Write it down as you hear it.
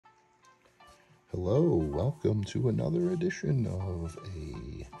Hello, welcome to another edition of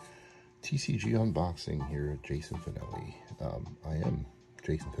a TCG unboxing here at Jason Fanelli. I am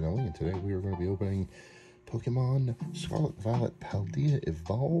Jason Fanelli, and today we are going to be opening Pokemon Scarlet Violet Paldea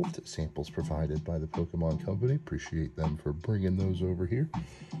Evolved, samples provided by the Pokemon Company. Appreciate them for bringing those over here.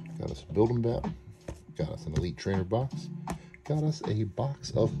 Got us a building battle, got us an Elite Trainer box, got us a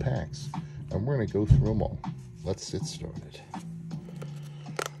box of packs, and we're going to go through them all. Let's get started.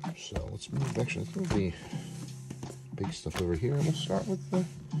 So let's move, actually, let's move the big stuff over here, and we'll start with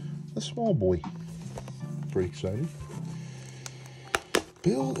the small boy. Pretty excited.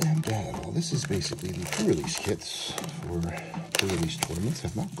 Build and Battle. This is basically the pre-release kits for pre-release tournaments.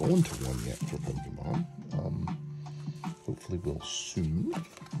 I've not gone to one yet for Pokemon. Hopefully we'll soon.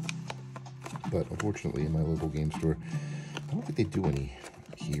 But unfortunately, in my local game store, I don't think they do any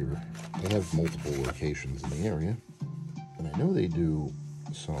here. They have multiple locations in the area, and I know they do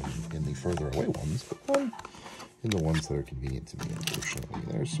some in the further away ones, but none in the ones that are convenient to me, unfortunately.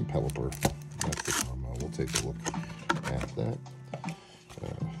 There's some Pelipper. That's the Karma. We'll take a look at that.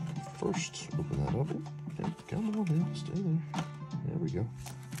 First, open that up. Okay, come on now, stay there. There we go.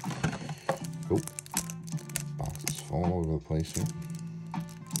 Oh, box is falling all over the place here.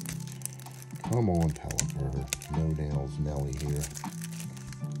 Come on, Pelipper. No nails, Nelly here.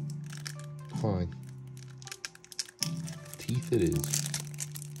 Fine. Teeth it is.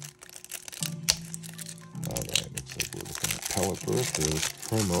 Alright, looks like we're looking at Pelipper for this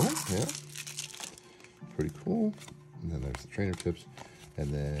promo. Yeah. Pretty cool. And then there's the trainer tips.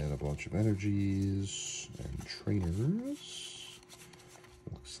 And then a bunch of energies and trainers.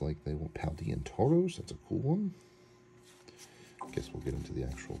 Looks like they want Paldea and Tauros. That's a cool one. Guess we'll get into the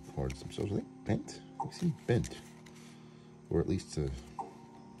actual cards themselves. Are they bent? They seem bent. Or at least oh,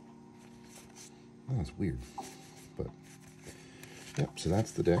 that's weird. But yep, so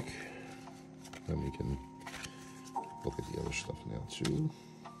that's the deck. Then we can look at the other stuff now too.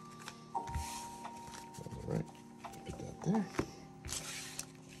 Alright, put that there.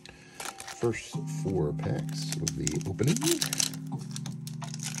 First 4 packs of the opening.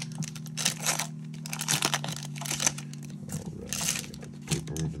 Alright, put the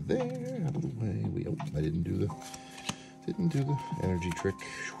paper over there, out of the way. I didn't do the energy trick.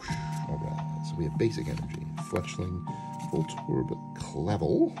 Alright, so we have basic energy. Fletchling, Voltorb,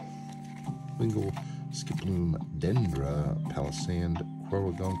 Clevel, Wingull, Skiploom, Dendra, Palisand,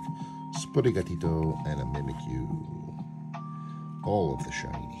 Quarrelgunk, Sprigatito, and a Mimikyu. All of the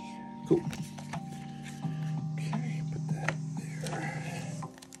shiny. Cool. Okay, put that there.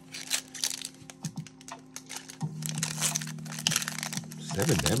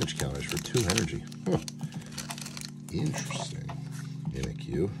 7 damage counters for 2 energy. Huh. Interesting.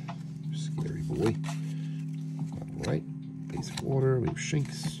 Mimikyu. Scary boy. Alright. Basic water. We have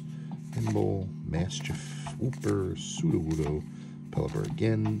Shinx, Nimble, Mastiff, Wooper, Sudowoodo, Pelipper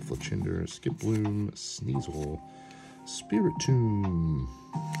again, Fletchinder, Skiploom, Sneasel, Spiritomb.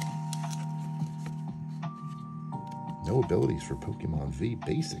 No abilities for Pokemon V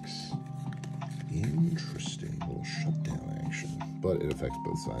Basics. Interesting. Little shutdown action. But it affects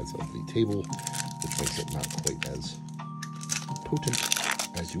both sides of the table, which makes it not quite as potent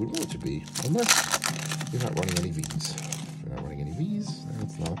as you would want it to be, unless you're not running any Vs. If you're not running any Vs,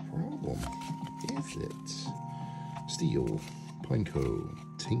 that's not a problem, is it? Steel, Pineco,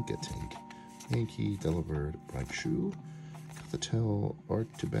 Tinkatink, Yankee, Delibird, Raichu, Cothatel,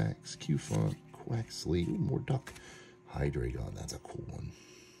 Arctibax, Qfont, Quaxley, more Duck, Hydreigon, that's a cool one.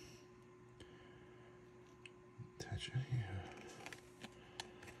 Attach it here.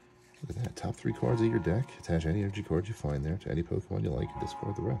 Look at that, top 3 cards of your deck. Attach any energy cards you find there to any Pokemon you like and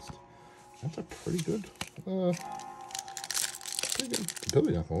discard the rest. That's a pretty good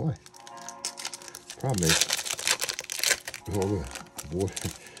ability, not gonna lie. Problem is, the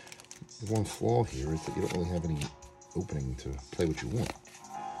one flaw here is that you don't really have any opening to play what you want.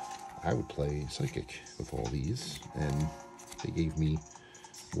 I would play Psychic with all these, and they gave me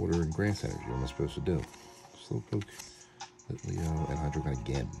water and grass energy. What am I supposed to do? Slowpoke, Litleo, and Hydreigon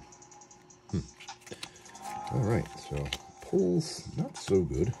again. Alright, so pulls not so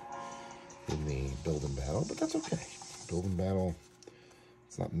good in the Build and Battle, but that's okay. Build and Battle,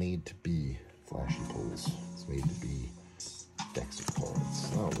 it's not made to be flashy pulls. It's made to be decks of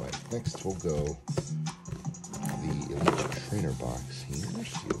cards. Alright, next we'll go the Elite Trainer box here.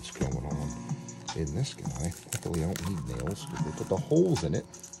 See what's going on in this guy. Luckily I don't need nails because they put the holes in it,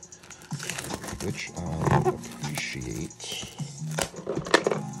 which I appreciate. Oh,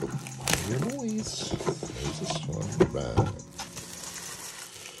 your noise. There's this one. Right.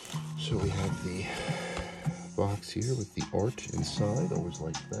 So we have the box here with the art inside. Always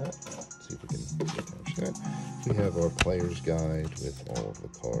like that. see if we can attach that. We have our player's guide with all of the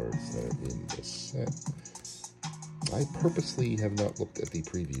cards that are in this set. I purposely have not looked at the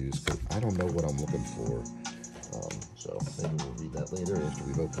previews because I don't know what I'm looking for. So maybe we'll read that later after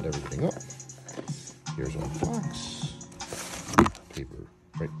we've opened everything up. Here's our box. Paper,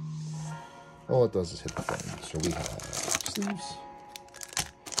 right? All it does is hit the frame. So we have sleeves.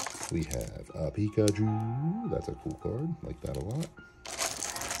 We have a Pikachu. That's a cool card. Like that a lot.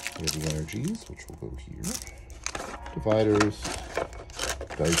 We have the energies, which will go here. Dividers,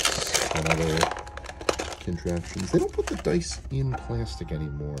 dice, and other contraptions. They don't put the dice in plastic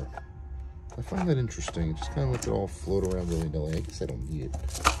anymore. I find that interesting. Just kind of let it all float around willy-nilly. I guess I don't need it.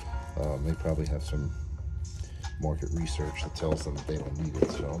 They probably have some market research that tells them that they don't need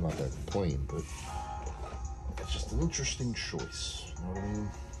it, so I'm not going to complain, but it's just an interesting choice. You know what I mean?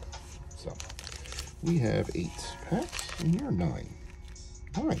 So, we have 8 packs, and here are 9.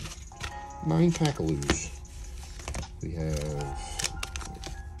 9 pack-a-loos. We have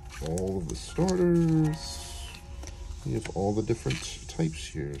all of the starters. We have all the different types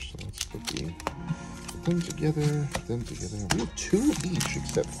here, so let's put them together, We have 2 of each,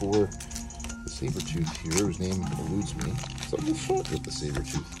 except for the Sabertooth here, whose name eludes me. So we'll start with the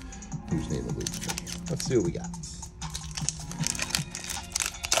Sabertooth, whose name eludes me. Let's see what we got.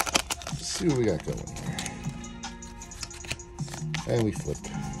 Let's see what we got going here. And we flip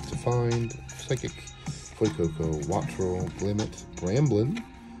to find Psychic, Fuecoco, Wattrel, Glimmet, Bramblin,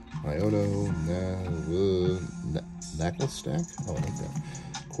 Iono, Knucklestack, oh, I like that.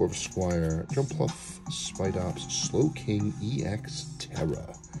 Corvusquire, Jumpluff, Spidops, Slowking, EX,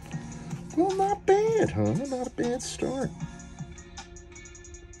 Terra. Well, not bad, huh? Not a bad start.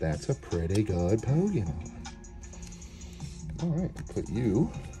 That's a pretty good Pokemon. Alright, put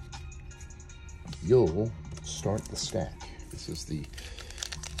you. You'll start the stack. This is the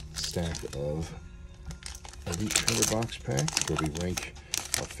stack of Elite Trader Box packs where we rank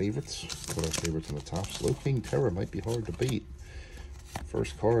our favorites. Put our favorites on the top. Slowking Terra might be hard to beat.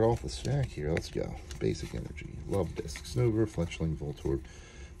 First card off the stack here. Let's go. Basic Energy. Love Disc. Snover, Fletchling, Voltorb,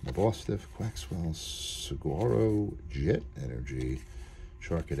 Mabosstiff, Quaxwell, Saguaro, Jet Energy,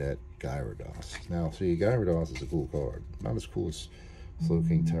 Charcadet, Gyarados. Now, see, Gyarados is a cool card. Not as cool as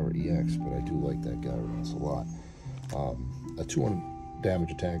Slowking Terra EX, but I do like that Gyarados a lot. A 200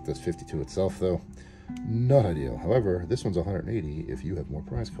 damage attack does 52 itself, though. Not ideal. However, this one's 180 if you have more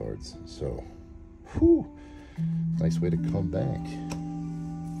prize cards. So, whew, nice way to come back.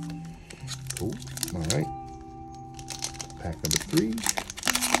 Cool. All right. Pack number 3.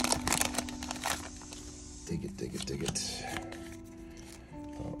 Dig it, dig it, dig it.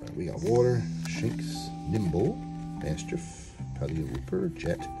 All right, we got Water, Shinx, Nimble, Mastiff, PaldeaEvolved,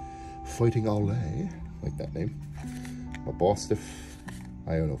 Jet, Fighting Alley, like that name. Mabosstiff,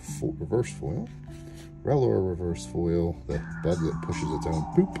 Iono Reverse Foil, Rellor Reverse Foil, the bug that pushes its own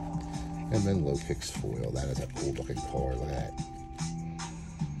poop, and then Low-Kicks Foil. That is a cool looking card. Look at that.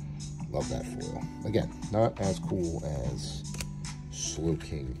 Love that foil. Again, not as cool as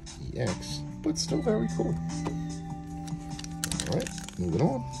Slowking EX, but still very cool. Alright, moving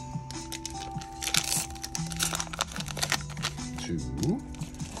on to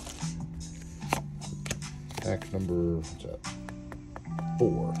pack number, what's that?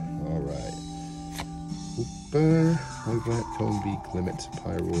 4. Alright. Hooper, Hoglat, Conebeak, Glimmet,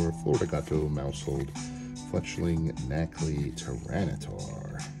 Pyroar, Floragato, Mousehold, Fletchling, Knackley,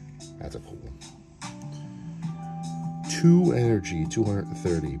 Tyranitar. That's a cool one. 2 energy,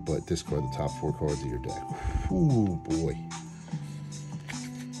 230, but discard the top 4 cards of your deck. Ooh, boy.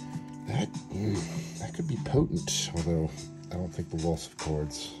 That could be potent, although I don't think the loss of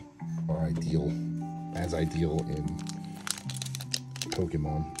cards are ideal, as ideal in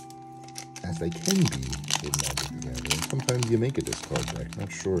Pokemon as they can be in Magic the Gathering. Sometimes you make a discard deck.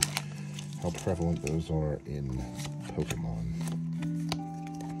 Not sure how prevalent those are in Pokemon.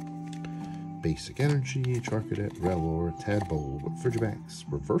 Basic Energy, Charcadet, Rellor, Tadbulb, Frigibax,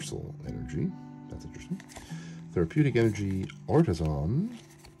 Reversal Energy. That's interesting. Therapeutic Energy, Artisan,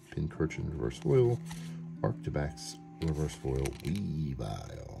 Pincurchin, Reverse Foil, Arctibax, Reverse Foil,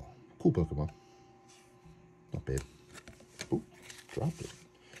 Weavile. Cool Pokemon. Not bad. Oop, dropped it.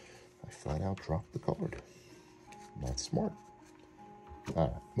 I flat out dropped the card. Not smart.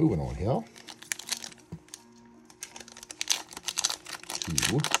 Alright, moving on here.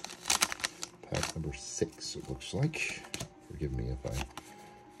 To pack number 6, it looks like. Forgive me if I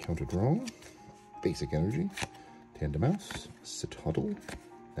counted wrong. Basic Energy, Tandemaus, Citadel,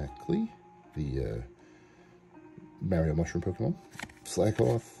 Knackley, the Mario Mushroom Pokemon,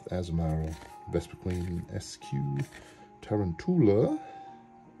 Slackoth, Azumarill, Vespiquen, SQ, Tarantula,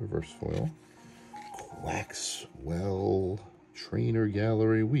 reverse foil. Quaxwell Trainer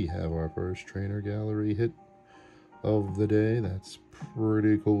Gallery. We have our first Trainer Gallery hit of the day. That's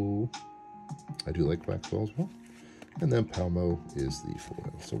pretty cool. I do like Quaxwell as well. And then Palmo is the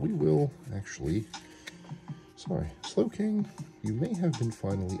foil. So we will actually... Sorry, Slowking, you may have been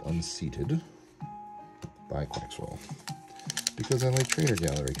finally unseated by Quaxwell. Because I like Trainer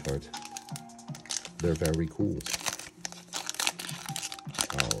Gallery cards. They're very cool.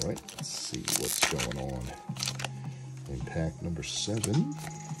 Alright, let's see what's going on. In pack number 7.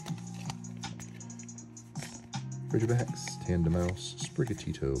 Ridgebacks, Tandemaus,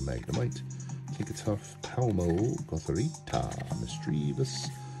 Sprigatito, Magnemite, Tinkatuff, Palmo, Gotharita, Mischievous,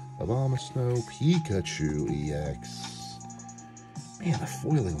 Abomasnow, Pikachu EX. Man, the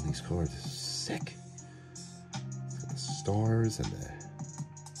foiling on these cards is sick. The stars and the...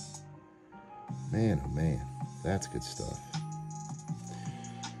 Man, oh man, that's good stuff.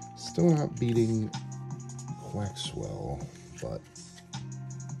 Still not beating Quaxwell, but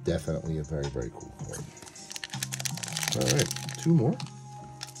definitely a very, very cool card. Alright, 2 more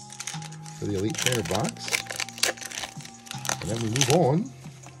for the Elite Trainer box. And then we move on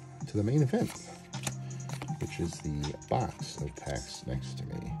to the main event, which is the box of packs next to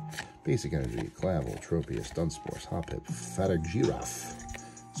me. Basic Energy, Clavel, Tropius, Dunsparce, Hoppip, Fatagiraf,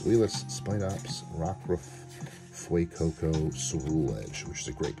 Zweilous, Spidops, Rockruff, Fuecoco, Ceruledge, which is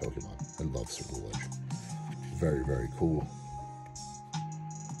a great Pokemon. I love Ceruledge. Very, very cool.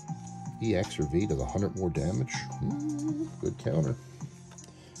 EX or V does 100 more damage. Good counter.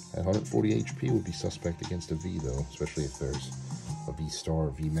 At 140 HP would be suspect against a V though, especially if there's a V Star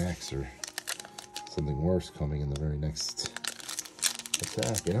or V Max or something worse coming in the very next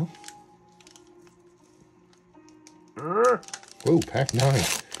attack, you know? Whoa, pack 9.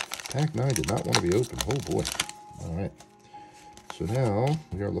 Pack 9 did not want to be open. Oh boy. Alright. So now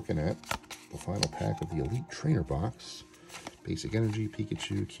we are looking at the final pack of the Elite Trainer box. Basic Energy,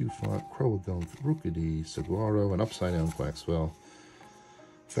 Pikachu, Q-Font, Croagunk, Rookidee, Saguaro, and Upside Down Quaxwell,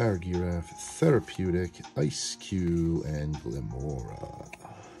 Farigiraf, Therapeutic, Ice-Q, and Glimora.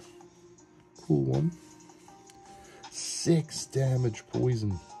 Cool one. 6 damage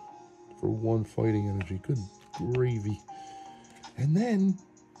poison for 1 fighting energy. Good gravy. And then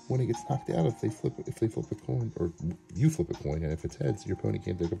when it gets knocked out, if they flip a coin, or you flip a coin, and if it's heads, your opponent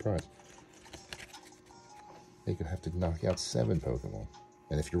can't take a prize. They could have to knock out 7 Pokemon.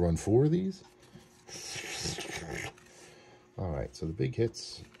 And if you run 4 of these... Alright, so the big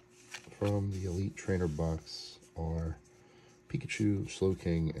hits from the Elite Trainer box are Pikachu,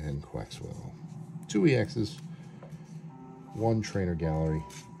 Slowking, and Quaxwell. 2 EXs, 1 Trainer Gallery.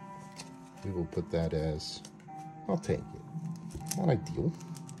 We will put that as... I'll take it. Not ideal,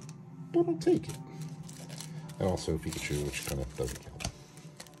 but I'll take it. And also Pikachu, which kind of doesn't count.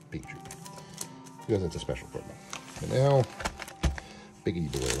 Pikachu. Because it's a special Pokemon. And now,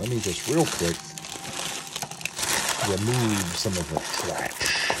 Biggity Boy, let me just real quick remove some of the trash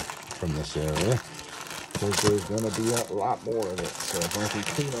from this area, because there's going to be a lot more of it. So if I can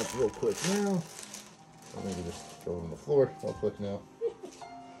clean up real quick now, or maybe just throw it on the floor real quick now,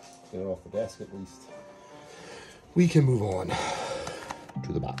 get it off the desk at least, we can move on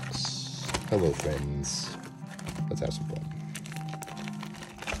to the box. Hello friends, let's have some fun.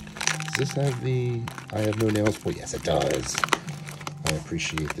 Does this have the I have no nails for? Yes, it does. I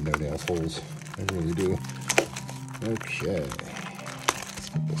appreciate the no nails holes. I really do. Okay. Let's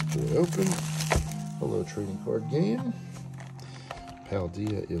get this boy open. Hello, Trading Card Game.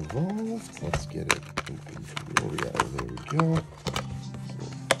 Paldea Evolved. Let's get it open for you. There we go.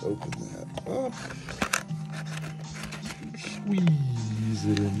 So open that up. Squeeze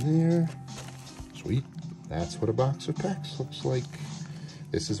it in there. Sweet. That's what a box of packs looks like.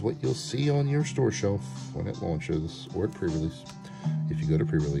 This is what you'll see on your store shelf when it launches, or at pre-release. If you go to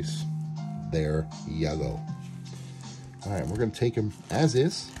pre-release, there you go. All right, we're going to take them as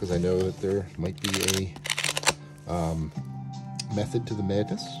is, because I know that there might be a method to the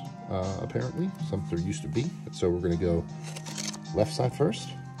madness, apparently. There used to be. So we're going to go left side first,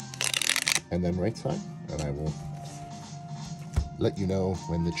 and then right side. And I will let you know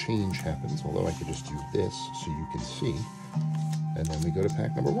when the change happens, although I could just do this so you can see. And then we go to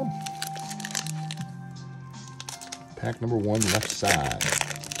pack number 1. Pack number 1, left side.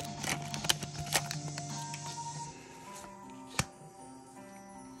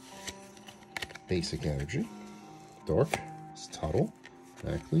 Basic Energy, Dark, Tuttle,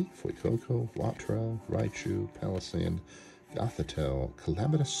 Ackley, Fuecoco, Lottrell, Raichu, Palisand, Gothitelle,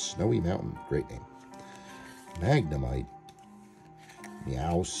 Calamitous Snowy Mountain, great name. Magnemite,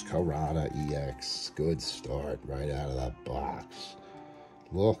 Meowscarada EX, good start right out of the box.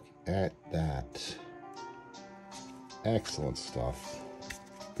 Look at that. Excellent stuff.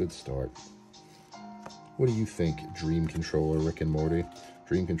 Good start. What do you think, Dream Controller Rick and Morty?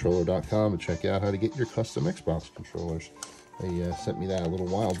 DreamController.com and check out how to get your custom Xbox controllers. They sent me that a little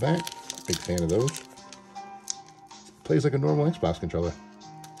while back. Big fan of those. Plays like a normal Xbox controller.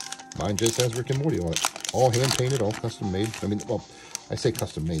 Mine just has Rick and Morty on it. All hand-painted, all custom-made. I mean, well, I say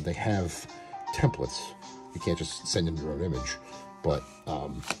custom-made. They have templates. You can't just send them your own image. But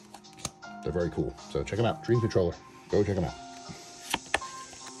they're very cool. So check them out. Dream Controller. Go check them out.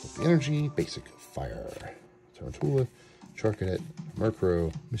 The energy, basic fire. Tarantula, Charcadet,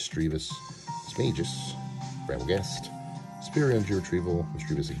 Murkrow, Misdreavus, Smagus, Bramblegast, Spear Energy Retrieval,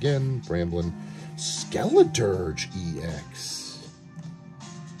 Misdreavus again, Bramblin, Skeledirge EX.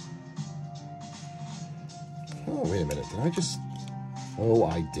 Oh, wait a minute. Did I just... Oh,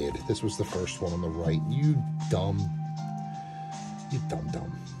 I did. This was the first one on the right. You dumb. You dumb.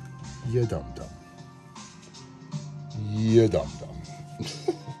 You dumb. You dumb.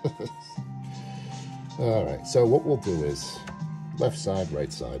 Alright, so what we'll do is left side,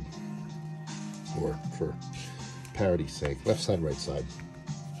 right side. Or for parity's sake, left side, right side.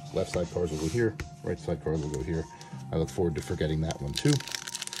 Left side cards will go here, right side cards will go here. I look forward to forgetting that one too.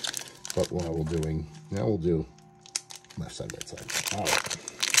 But what we'll do left side, right side. Alright.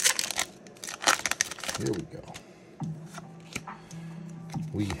 Here we go.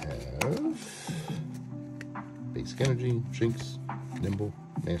 We have Basic Energy, Jinx, Nimble,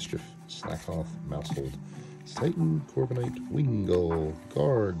 Mastiff, Slackhoth, Mousehold, Titan, Corviknight, Wingull,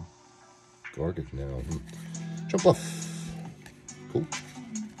 Gargantuar now. Jumpluff. Cool.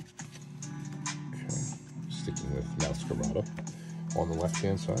 Okay. Sticking with Mouscarada on the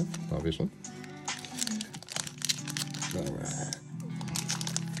left-hand side, obviously. Alright.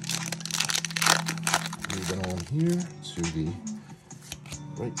 Moving on here to the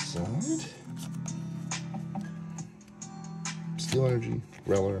right side. Steel Energy,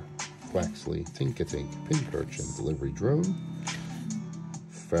 Reller, Quaxley, Tinkatink, Pincurchin, Delivery Drone,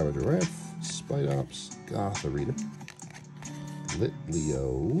 Faradath, Spidops, Gotharita,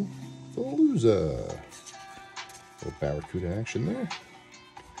 Litleo, Veluza. Little Barracuda action there.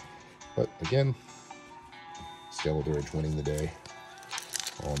 But again, Skeledirge winning the day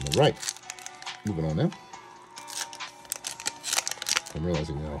on the right. Moving on now. I'm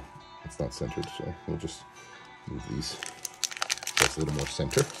realizing now it's not centered, so we'll just move these. That's a little more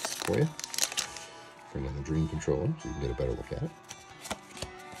center for you. Bring in the Dream Controller so you can get a better look at it.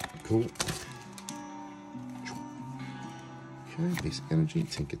 Cool. Okay, Basic Energy,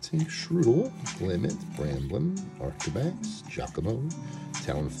 Tinkatink, Shroodle, Glimmet, Bramblin, Arctibax, Giacomo,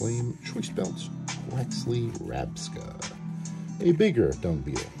 Talonflame, Choice Belt, Quaxley, Rabska. A bigger Dung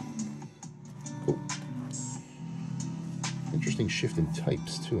Beetle. Cool. Interesting shift in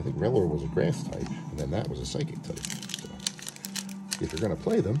types, too. I think Reller was a grass type, and then that was a psychic type. So, if you're going to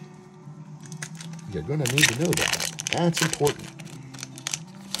play them, you're going to need to know that. That's important.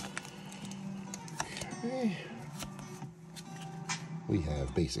 Okay. We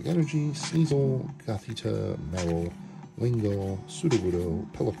have Basic Energy, Sneasel, Gothita, Meryl, Wingull, Sudowoodo,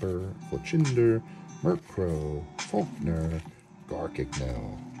 Pelipper, Fletchinder, Murkrow, Faulkner,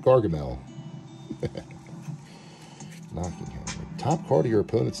 Gargamel. Knocking Hammer. Top card of your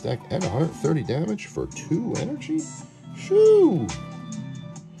opponent's deck and 130 damage for 2 energy? Shoo!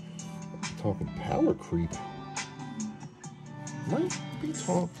 I'm talking power creep. Might be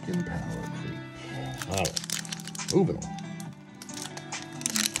talking power creep. Alright, moving on.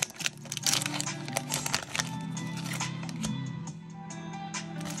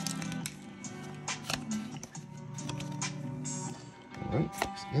 Alright,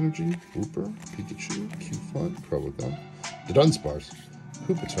 Energy, Hooper, Pikachu, Q-Fun, Croagunk, the Dunsparce,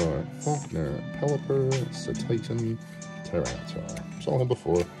 Hoopatar, Faulkner, Pelipper, Satitan, Tyranitar. Saw him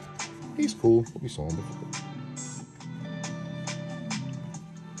before. He's cool, but we saw him before.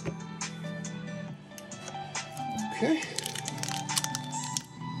 Okay.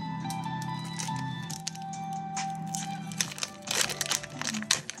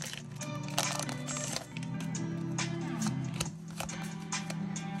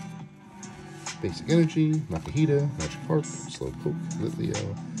 Basic Energy, Nakahita, Magikarp, Slowpoke,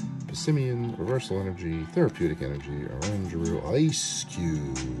 Litleo, Passimian, Reversal Energy, Therapeutic Energy, Orangeru, Ice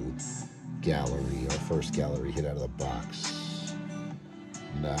Cube, Gallery, our first Gallery hit out of the box.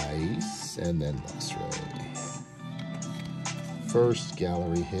 Nice, and then Luxray. First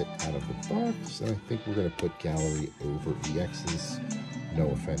Gallery hit out of the box, and I think we're going to put Gallery over EXs. No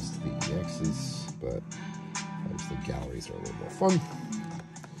offense to the EXs, but I just think Galleries are a little more fun.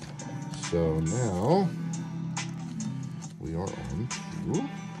 So now we are on Ooh.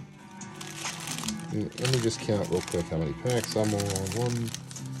 Let me just count real quick how many packs I'm on. 1,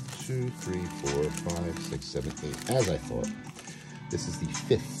 2, 3, 4, 5, 6, 7, 8. As I thought. This is the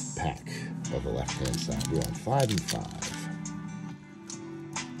 5th pack of the left-hand side. We're on 5 and 5.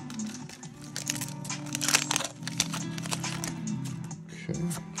 Okay.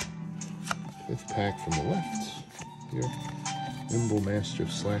 5th pack from the left. Here. Nimble Master,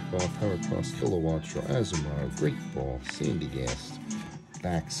 Slackball, Powercross, Kilowattra, Azumar, Great Ball, Sandygast,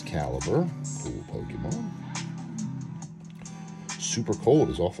 Baxcalibur, cool Pokemon. Super Cold,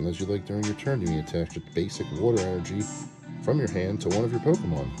 as often as you like during your turn, you may attach the basic water energy from your hand to one of your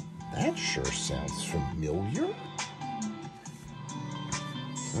Pokemon. That sure sounds familiar.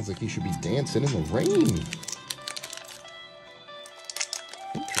 Sounds like you should be dancing in the rain.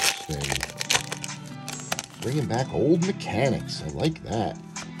 Interesting. Bringing back old mechanics. I like that.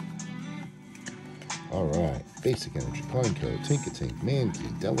 Alright. Basic Energy, Pineco, Tinkatink, Mankey,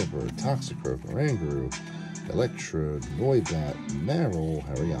 Delibird, Toxicroak, Oranguru, Electrode, Noibat, Marill,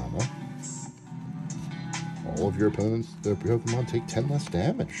 Hariyama. All of your opponents, the Pokemon, take 10 less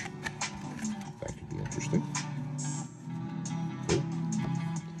damage. That could be interesting. Cool.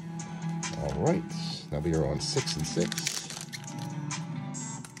 Alright. Now we are on 6 and 6.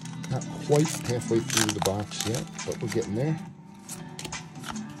 Not quite halfway through the box yet, but we're getting there.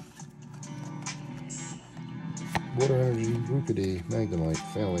 Water Energy, Rookidee, Magnemite,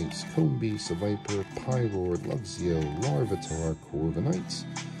 Phalanx, Combee, Seviper, Pyroar, Luxio, Larvitar, Corviknight,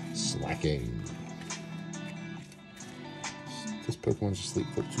 Slacking. This Pokemon's asleep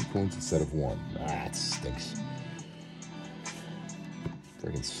for 2 coins instead of 1. Ah, it stinks.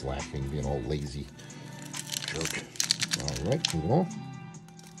 Friggin' Slacking, being all lazy. Jerk. Alright, moving on.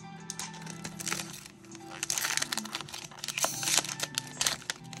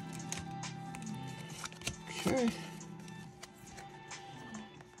 Okay.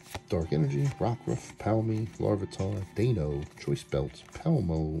 Dark Energy, Rockruff, Palmy, Larvitar, Dano, Choice Belt,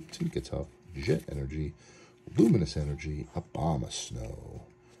 Palmo, Tinkatuff, Jet Energy, Luminous Energy, Abomasnow.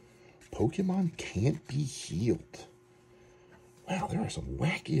 Pokemon can't be healed. Wow, there are some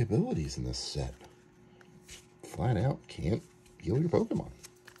wacky abilities in this set. Flat out can't heal your Pokemon.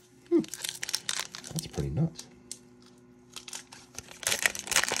 That's pretty nuts.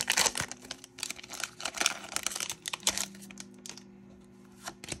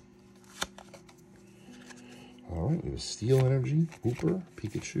 Alright, we have Steel Energy, Hooper,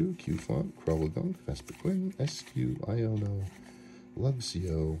 Pikachu, Qfont, Krelligunk, Vespiquen, SQ, Iono,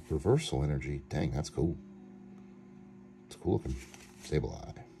 Luxio, Reversal Energy. Dang, that's cool. It's cool looking.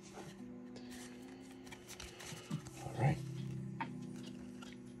 Sableye. Alright.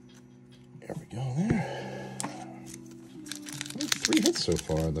 There we go there. 3 hits so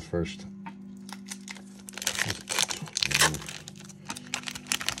far in the first.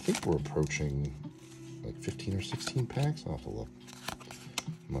 I think we're approaching like 15 or 16 packs. I'll have to look.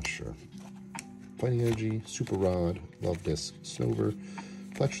 I'm not sure. Fighting Energy, Super Rod, Love Disc, Snover,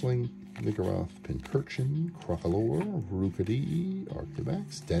 Fletchling, Vigoroth, Pincurchin, Crocalor, Rookidee,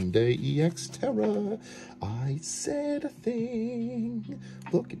 Arctivax, Dende, EX, Terra. I said a thing.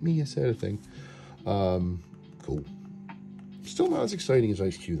 Look at me, I said a thing. Cool. Still not as exciting as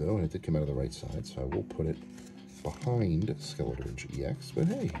Ice Q, though, and it did come out of the right side, so I will put it behind Skeleturge EX. But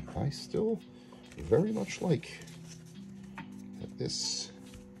hey, I still very much like that this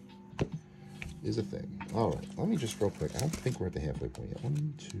is a thing. All right, let me just real quick. I don't think we're at the halfway point yet.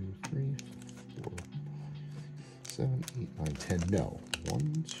 1, 2, 3, 4, 7, 8, 9, 10. No.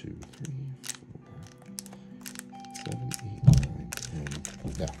 1, 2, 3, 4, 7, 8, 9,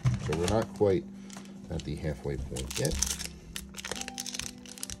 10. No. So we're not quite at the halfway point yet.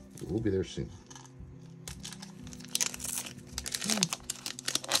 We'll be there soon.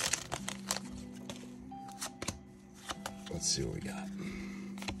 Let's see what we got.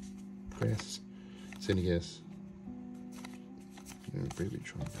 Grass, Sandygast, Baby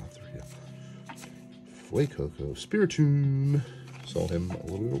Tron, Fuecoco, Spiritomb. Saw him a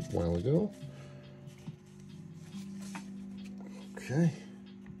little while ago. Okay.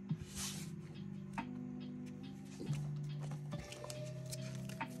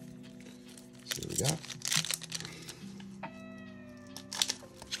 See what we got.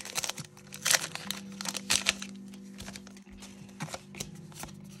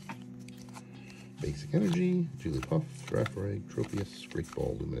 Basic Energy, Jigglypuff, Girafarig, Tropius, Great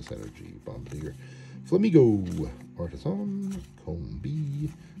Ball, Luminous Energy, Bombardier, Flamigo, Artisan,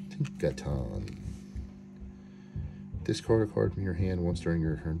 Combee, Tinkaton. Discard a card from your hand once during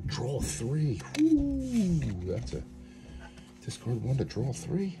your turn. Draw 3. Ooh, that's a discard 1 to draw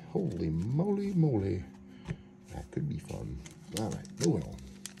 3. Holy moly moly. That could be fun. All right, moving on.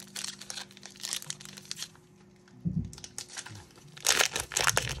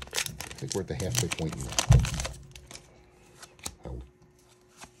 I think we're at the halfway point now.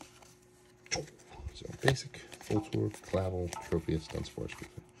 So basic, Voltorb, Clavel, Tropius, Dunsparce,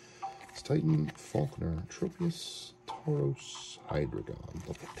 Titan, Falconer, Tropius, Tauros, Hydreigon.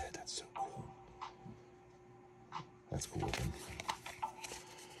 Look at that, that's so cool. That's cool looking.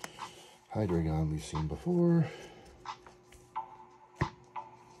 Hydreigon we've seen before.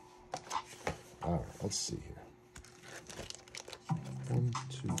 Alright, let's see here. 1,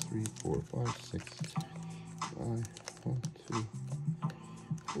 2, 3, 4, 5, 6, 5, 1, 2,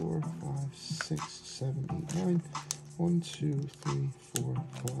 4, 5, 6, 7, 8, 9. 1, 2, 3, 4,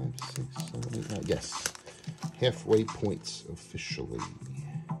 5, 6, 7, 8, 9. Yes. Halfway points officially.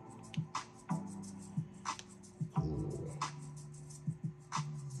 Cool.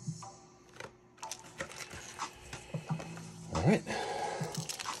 All right.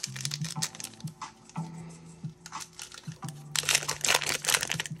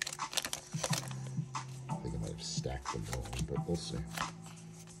 I think I might have stacked them wrong, but we'll see.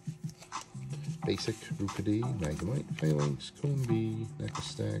 Basic, Rookidee, Magnemite, Phalanx, Combee,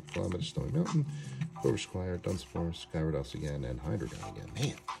 Necrostack, Climate Stony Mountain, Corvisquire, Dunsparce, Gyarados again, and Hydreigon again.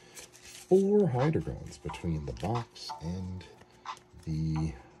 Man, 4 Hydreigons between the box and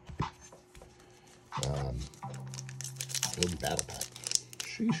the Golden Battle Pack.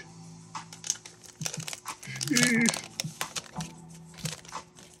 Sheesh. Sheesh.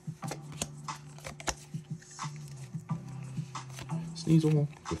 Sneasel,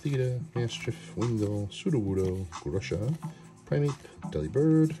 Gothita, Mastiff, Wingull, Sudowoodo, Grusha, Primeape,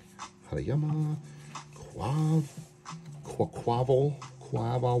 Delibird, Hariyama,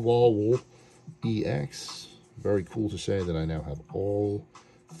 Quavalwall EX. Very cool to say that I now have all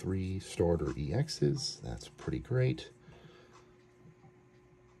 3 starter EXs. That's pretty great.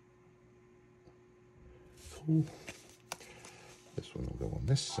 Cool. This one will go on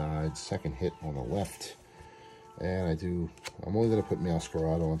this side. Second hit on the left. And I'm only going to put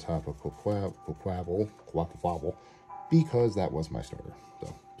Meowscarado on top of Quackquavel, because that was my starter.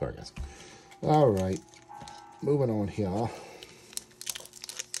 So, sorry guys. Alright, moving on here.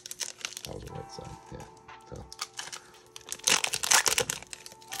 That was the right side, yeah. So,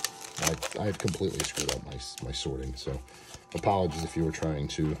 I had completely screwed up my sorting, so apologies if you were trying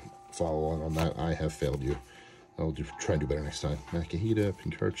to follow on that. I have failed you. I'll try and do better next time. Makihita,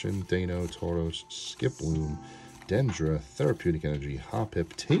 Pincurchin, Dano, Tauros, Skiploom, Dendra, Therapeutic Energy,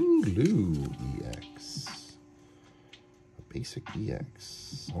 Hoppip, Tinglu EX. A basic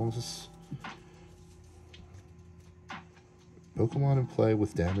EX. All this Pokemon in play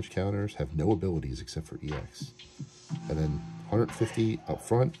with damage counters have no abilities except for EX. And then 150 up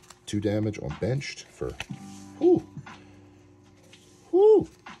front, 2 damage on benched for whoo. Whoo!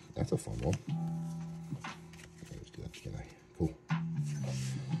 That's a fun one. Let's do that, can I? Cool.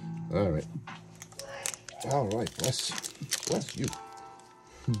 Alright. Alright, bless you.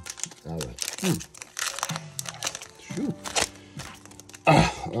 Alright. Shoot.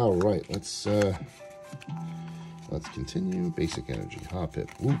 Alright, let's continue. Basic Energy, Hoppip,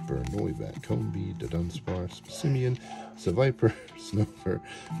 Wooper, Noibat, Combee, Dunsparce, Simeon, Seviper, Snover,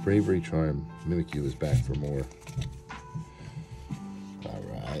 Bravery Charm, Mimikyu is back for more.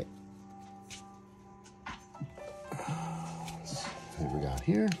 Alright. What we got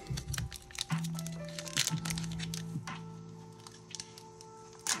here?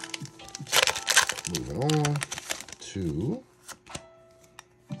 Moving on to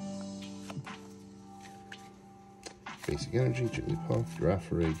Basic Energy, Jigglypuff,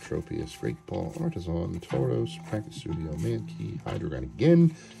 Girafarig, Tropius, Great Ball, Artisan, Tauros, Practice Studio, Mankey, Hydreigon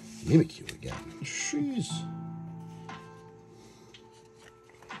again, Mimikyu again. Jeez.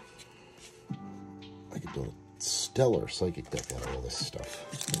 I could build a stellar psychic deck out of all this stuff.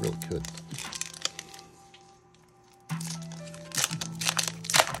 I really could.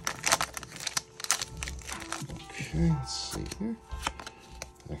 Okay, let's see here.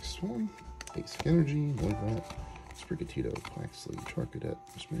 Next one. Basic Energy, Noibat, Sprigatito, Quaxley, Charcadet,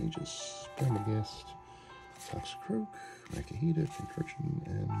 Mismagus, Spermagast, Toxicroak, Makihita, Pincurchin,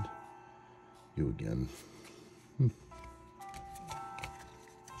 and you again.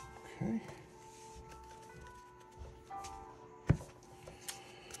 Okay.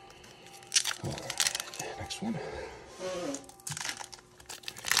 Alright, next one.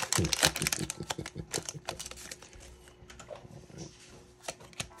 There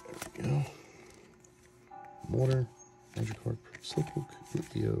we go. Mortar, Magikarp, Slowpoke,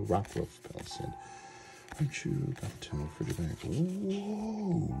 Lithio, Rockruff, Palisand, Raichu, Gato, Frigidaire.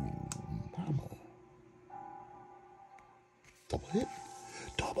 Whoa, mama. Double hit.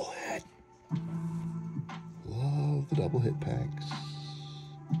 Double hit. Love the double hit packs.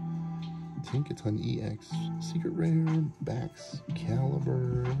 Tinkaton EX. Secret Rare. Bax.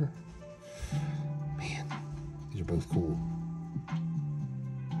 Caliber. Man, these are both cool.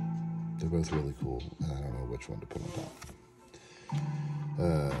 They're both really cool. And I don't know which one to put on top.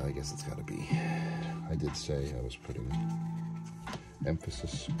 I guess it's got to be. I did say I was putting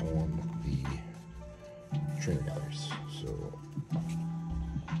emphasis on the trainer galleries. So,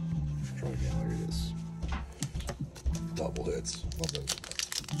 trainer gallery it is. Double hits. Love those.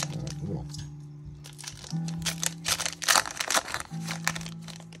 Move on.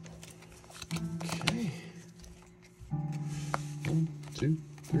 Okay. 1, 2,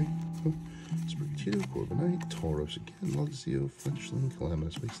 3, 4. Sprigatido, Corviknight, Tauros again, Luxio, Fletchling,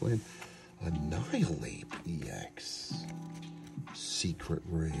 Calamitous Wasteland, Annihilate EX, Secret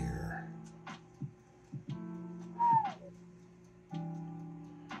Rare.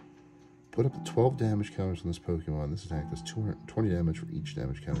 Put up to 12 damage counters on this Pokemon. This attack does 220 damage for each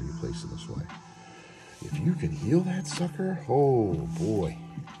damage counter you place in this way. If you can heal that sucker, oh boy.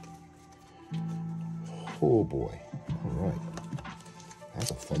 Oh boy. Alright.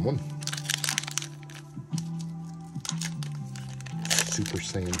 That's a fun one. Super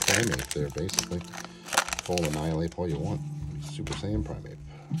Saiyan Primate there, basically. Call Annihilate all you want. Super Saiyan Primate.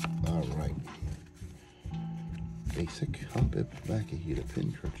 Alright. Basic, Hoppip, Makihita,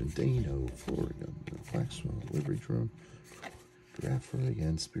 Pincurchin, Dano, Florian, Waxwell, Livery Drone, Graffer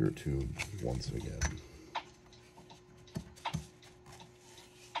again, Spiritomb once again.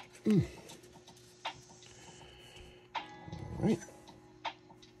 Alright.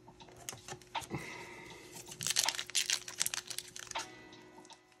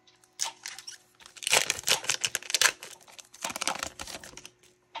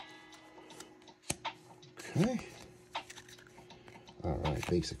 Okay. Alright,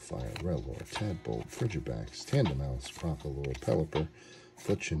 Basic Fire, Rellor, Tadbolt, Frigibax, Tandemaus, Crocalor, Pelipper,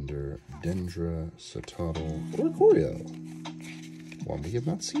 Fletchinder, Dendra, Satotl, Oricorio. One we have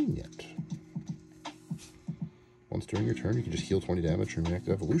not seen yet. Once during your turn, you can just heal 20 damage from your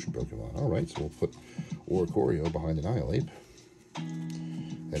active evolution Pokemon. Alright, so we'll put Oricorio behind Annihilate.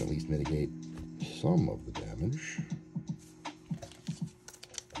 And at least mitigate some of the damage.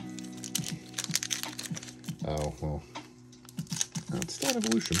 Oh, well. It's not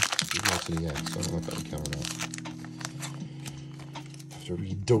evolution. We've not seen it yet, so I don't know if that would count or not. I have to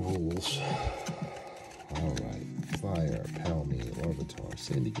read the rules. Alright. Fire, Palmy, Larvitar,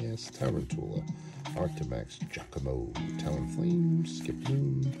 Sandygast, Tarantula, Arctimax, Giacomo, Talonflame,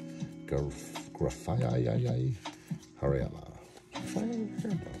 Skiploom, Grafaiai, Hariyama.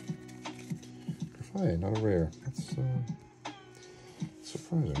 Grafaiai, not a rare. That's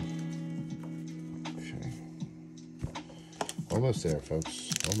surprising. Almost there, folks.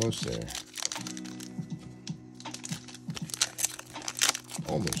 Almost there.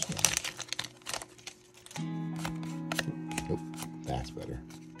 Almost there. Nope. That's better.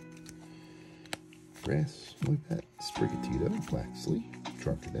 Grass, Moipet, Sprigatito, Blaxley,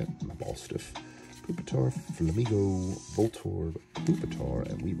 Charcadet, Mabalstiff, Pupitar, Flamigo, Voltorb, Pupitar,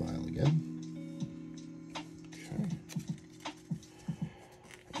 and Weavile again. Okay.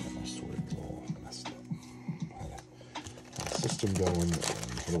 And my sorting is all messed up. System going, and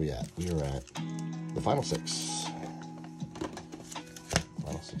what are we at? We are at the final 6.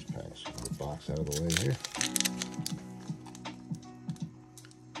 Final 6 packs. Get the box out of the way here.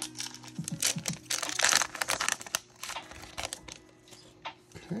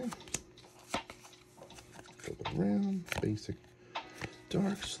 Okay. Flip it around. Basic.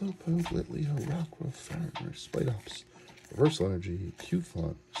 Dark, Slowpoke, Litleo, Rockruff, Farmer, Spitops, Reversal Energy,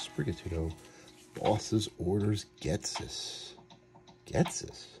 Cufant, Sprigatito, Boss's Orders, Getsis.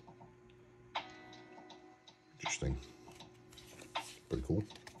 Getsis? Interesting. Pretty cool.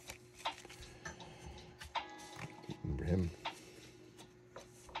 Remember him.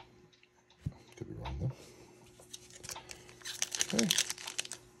 Could be wrong though. Okay.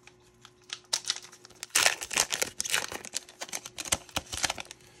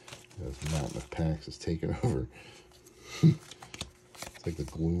 This mountain of packs is taken over. It's like the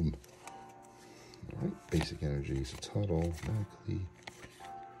gloom. Alright, Basic Energy, Satotl, Mackley,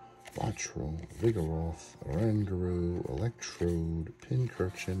 Wattrel, Vigoroth, Oranguru, Electrode,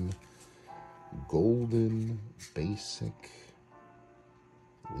 Pincurchin, Golden, Basic,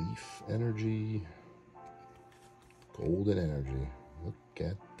 Leaf Energy, Golden Energy. Look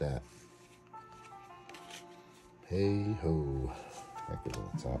at that. Hey ho. That goes on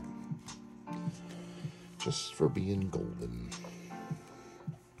the top. Just for being golden.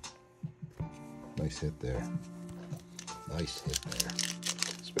 Nice hit there. Nice hit there.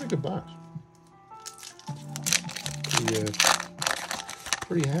 It's been a good box.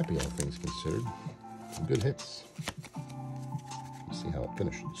 Pretty happy, all things considered. Some good hits. Let's see how it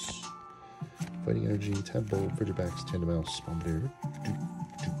finishes. Fighting Energy, Tadpole, Frigibax, Tandemaus, Bombardier,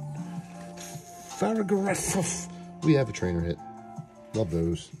 Farragorath. We have a trainer hit. Love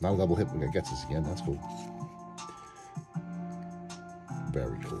those. Not a double hit, but it gets us again. That's cool.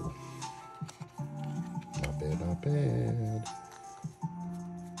 Very cool. Not bad, not bad.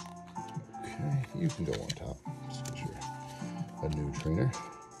 Okay, you can go on top since you're a new trainer.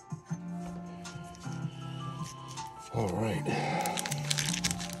 All right.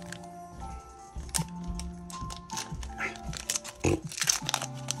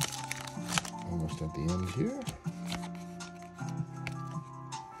 Almost at the end here.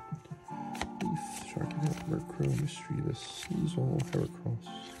 Leaf, Sharknet, Murkrow, Mischievous, Sneasel, Heracross,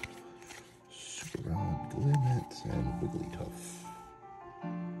 Scarron, Glimmet, and Wigglytuff.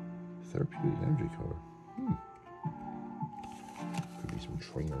 Therapeutic Energy card. Could be some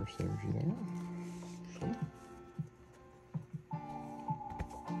trainer synergy there. Sure.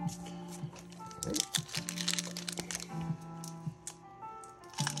 Right.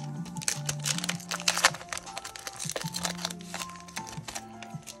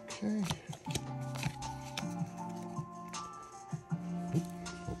 Okay.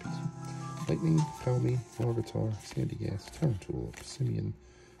 Lightning, Palmy, Larvitar, Sandygast, Tarantula, Simeon.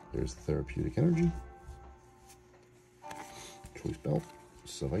 There's Therapeutic Energy. Choice Belt,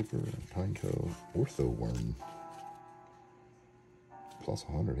 Seviper, Pineco, Orthoworm. Plus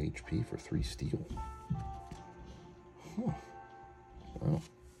 100 HP for 3 steel. Huh. Wow.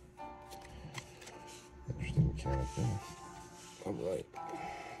 Interesting mechanic there. Alright.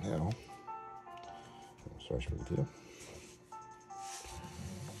 Now, sorry for the detail.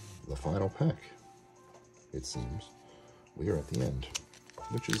 The final pack, it seems. We are at the end,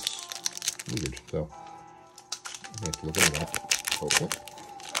 which is weird, so I have to look into that. Okay.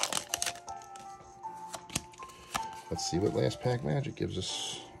 Let's see what last pack magic gives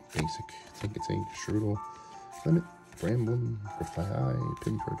us. Basic, Tinkatank, Strudel, Limit, Bramblin, Grifai,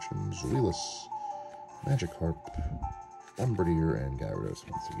 Pincurchin, Zuelis, Magikarp, Bombardier, and Gyarados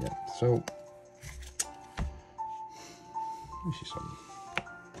once again. So, let me see something.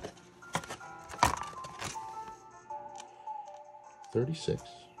 36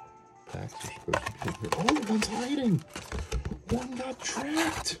 packs are supposed to be in here. Oh, one's hiding! One got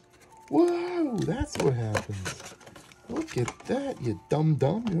trapped! Whoa, that's what happens. Look at that, you dumb.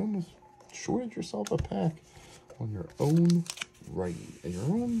 You almost shorted yourself a pack on your own writing. In your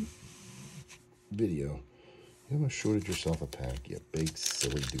own video, you almost shorted yourself a pack, you big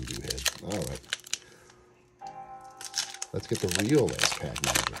silly doo-doo head. Alright. Let's get the real last pack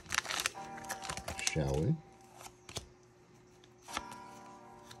magic, shall we?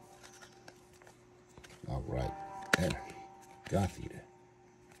 Alright. Enter. Gothita,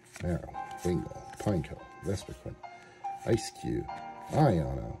 Marrow, Wingull, Pineco, Vespiquen, Ice Cube,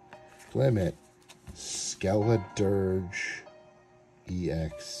 Iono, Glimmet, Skeledirge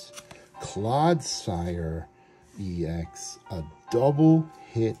EX, Clodsire EX, a double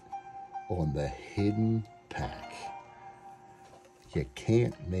hit on the hidden pack. You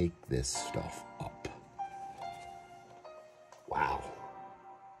can't make this stuff up. Wow.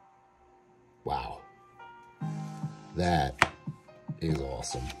 Wow. That is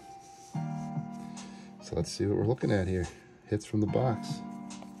awesome. So let's see what we're looking at here. Hits from the box.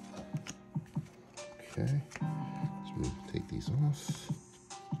 Okay. So we take these off.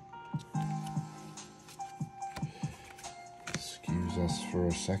 Excuse us for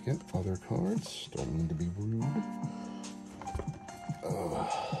a second. Other cards. Don't mean to be rude.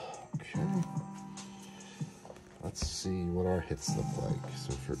 Okay. Let's see what our hits look like.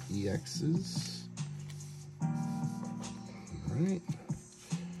 So for EXs. Alright.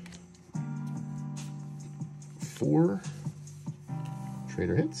 4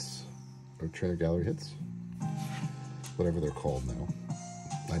 trader hits, or trader gallery hits, whatever they're called now.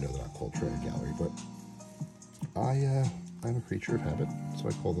 I know they're not called trader gallery, but I'm a creature of habit, so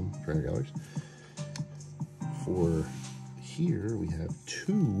I call them trader galleries. For here, we have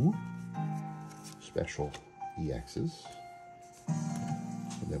 2 special EXs,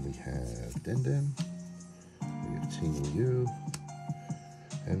 and then we have Denden, we have Ting Liu,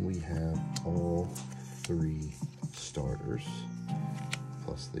 and we have all 3 starters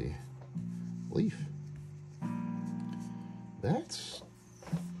plus the leaf. That's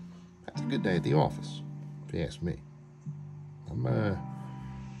a good day at the office, if you ask me. I'm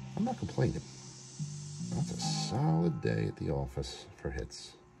not complaining. That's a solid day at the office for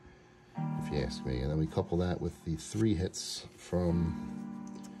hits. if you ask me. And then we couple that with the 3 hits from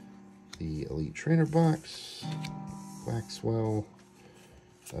the Elite Trainer box. Waxwell.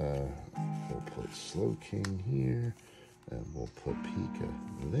 We'll put Slow King here. And we'll put Pika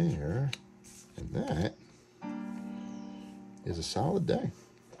there. And that is a solid day.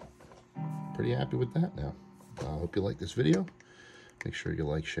 Pretty happy with that now. I hope you like this video. Make sure you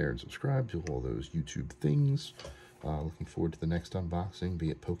like, share, and subscribe to all those YouTube things. Looking forward to the next unboxing,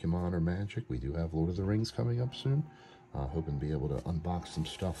 be it Pokemon or Magic. We do have Lord of the Rings coming up soon. Hoping to be able to unbox some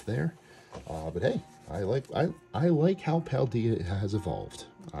stuff there. But hey, I like how Paldea has evolved.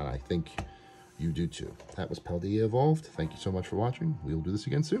 And I think you do too. That was Paldea Evolved. Thank you so much for watching. We'll do this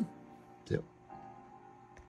again soon. See ya.